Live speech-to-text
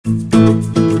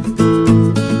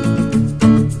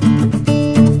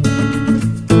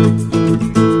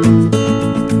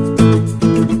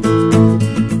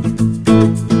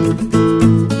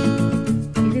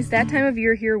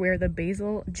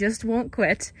basil just won't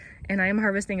quit, and I am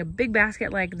harvesting a big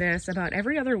basket like this about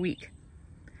every other week.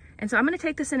 And so I'm gonna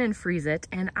take this in and freeze it,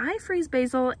 and I freeze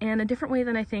basil in a different way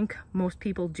than I think most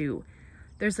people do.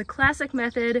 There's the classic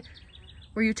method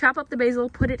where you chop up the basil,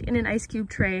 put it in an ice cube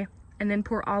tray, and then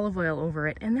pour olive oil over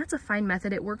it. And that's a fine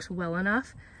method, it works well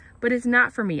enough, but it's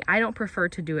not for me. I don't prefer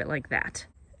to do it like that.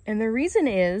 And the reason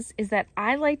is that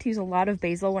I like to use a lot of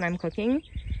basil when I'm cooking,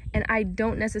 and I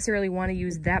don't necessarily wanna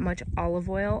use that much olive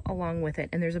oil along with it,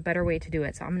 and there's a better way to do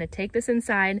it. So I'm gonna take this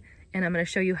inside, and I'm gonna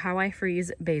show you how I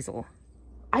freeze basil.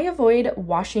 I avoid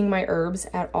washing my herbs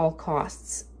at all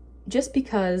costs, just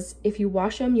because if you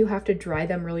wash them, you have to dry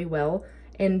them really well.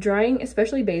 And drying,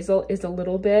 especially basil, is a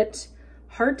little bit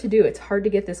hard to do. It's hard to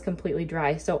get this completely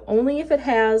dry. So only if it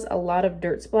has a lot of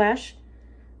dirt splash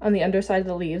on the underside of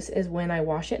the leaves is when I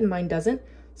wash it, and mine doesn't.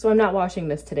 So I'm not washing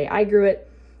this today. I grew it.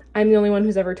 I'm the only one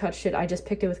who's ever touched it. I just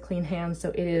picked it with clean hands, so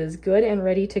it is good and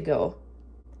ready to go.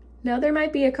 Now there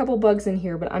might be a couple bugs in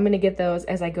here, but I'm gonna get those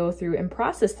as I go through and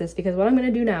process this, because what I'm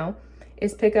gonna do now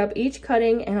is pick up each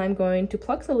cutting and I'm going to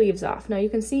pluck the leaves off. Now you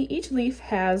can see each leaf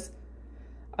has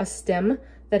a stem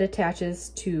that attaches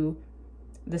to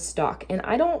the stalk, and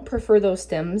I don't prefer those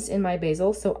stems in my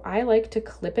basil, so I like to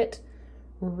clip it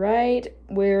right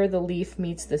where the leaf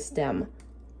meets the stem.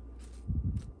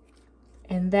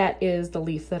 And that is the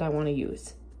leaf that I wanna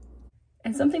use.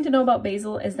 And something to know about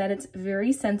basil is that it's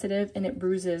very sensitive and it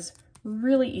bruises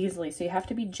really easily, so you have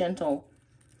to be gentle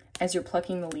as you're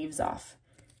plucking the leaves off.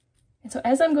 And so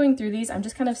as I'm going through these, I'm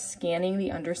just kind of scanning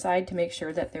the underside to make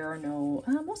sure that there are no,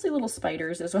 mostly little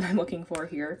spiders is what I'm looking for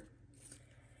here.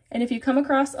 And if you come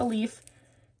across a leaf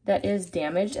that is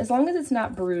damaged, as long as it's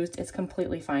not bruised, it's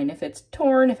completely fine. If it's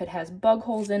torn, if it has bug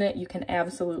holes in it, you can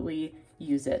absolutely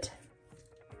use it.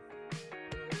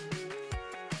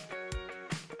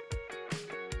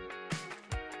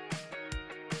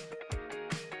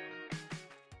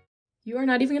 You are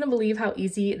not even gonna believe how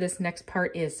easy this next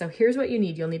part is. So here's what you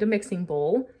need. You'll need a mixing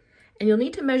bowl, and you'll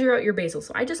need to measure out your basil.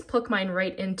 So I just pluck mine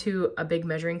right into a big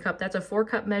measuring cup. That's a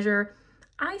 4-cup measure.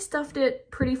 I stuffed it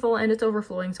pretty full and it's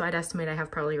overflowing, so I'd estimate I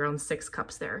have probably around 6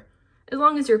 cups there. As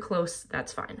long as you're close,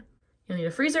 that's fine. You'll need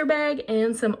a freezer bag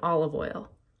and some olive oil.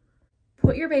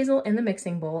 Put your basil in the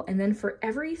mixing bowl, and then for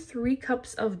every 3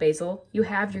 cups of basil you're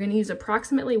gonna use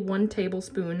approximately 1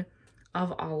 tablespoon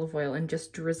of olive oil and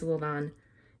just drizzle it on.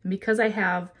 And because I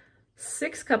have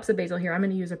 6 cups of basil here, I'm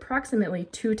gonna use approximately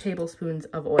 2 tablespoons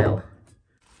of oil.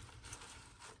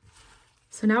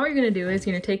 So now what you're gonna do is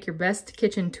you're gonna take your best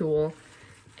kitchen tool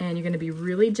and you're gonna be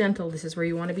really gentle. This is where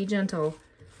you wanna be gentle,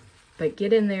 but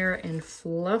get in there and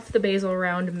fluff the basil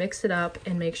around, mix it up,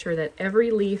 and make sure that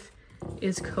every leaf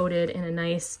is coated in a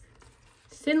nice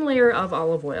thin layer of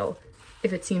olive oil.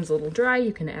 If it seems a little dry,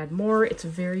 you can add more. It's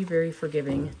very, very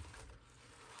forgiving.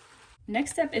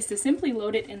 Next step is to simply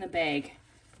load it in the bag.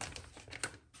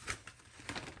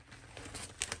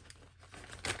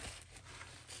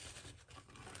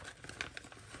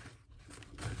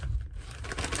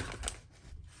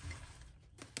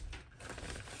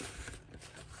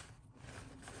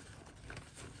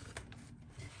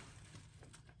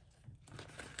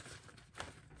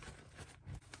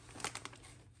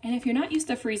 And if you're not used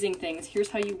to freezing things, here's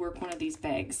how you work one of these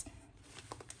bags.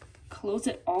 Close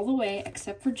it all the way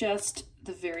except for just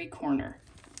the very corner.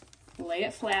 Lay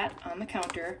it flat on the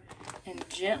counter and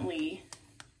gently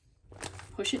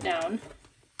push it down,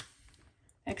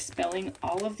 expelling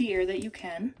all of the air that you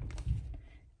can,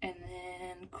 and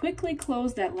then quickly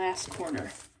close that last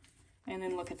corner. And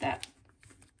then look at that.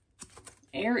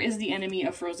 Air is the enemy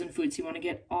of frozen foods. You want to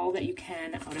get all that you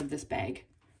can out of this bag.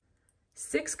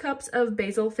 6 cups of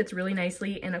basil fits really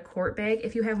nicely in a quart bag.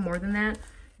 If you have more than that,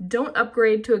 don't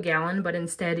upgrade to a gallon, but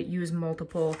instead use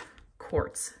multiple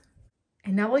quarts.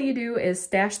 And now all you do is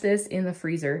stash this in the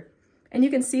freezer. And you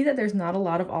can see that there's not a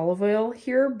lot of olive oil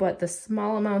here, but the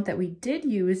small amount that we did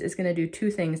use is gonna do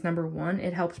 2 things. Number 1,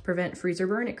 it helps prevent freezer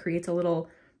burn. It creates a little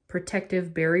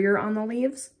protective barrier on the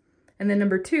leaves. And then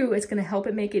number 2, it's gonna help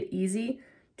it make it easy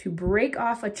to break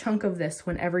off a chunk of this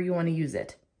whenever you wanna use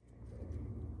it.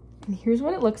 And here's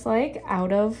what it looks like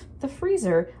out of the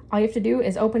freezer. All you have to do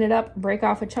is open it up, break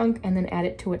off a chunk, and then add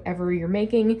it to whatever you're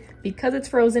making. Because it's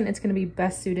frozen, it's gonna be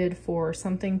best suited for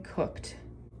something cooked.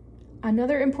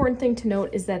 Another important thing to note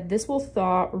is that this will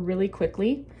thaw really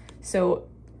quickly. So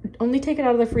only take it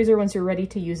out of the freezer once you're ready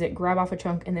to use it, grab off a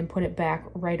chunk, and then put it back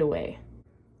right away.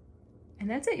 And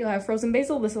that's it, you'll have frozen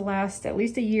basil. This will last at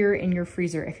least a year in your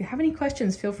freezer. If you have any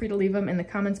questions, feel free to leave them in the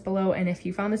comments below. And if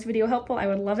you found this video helpful, I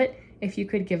would love it if you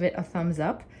could give it a thumbs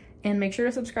up. And make sure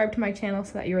to subscribe to my channel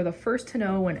so that you're the first to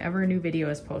know whenever a new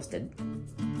video is posted.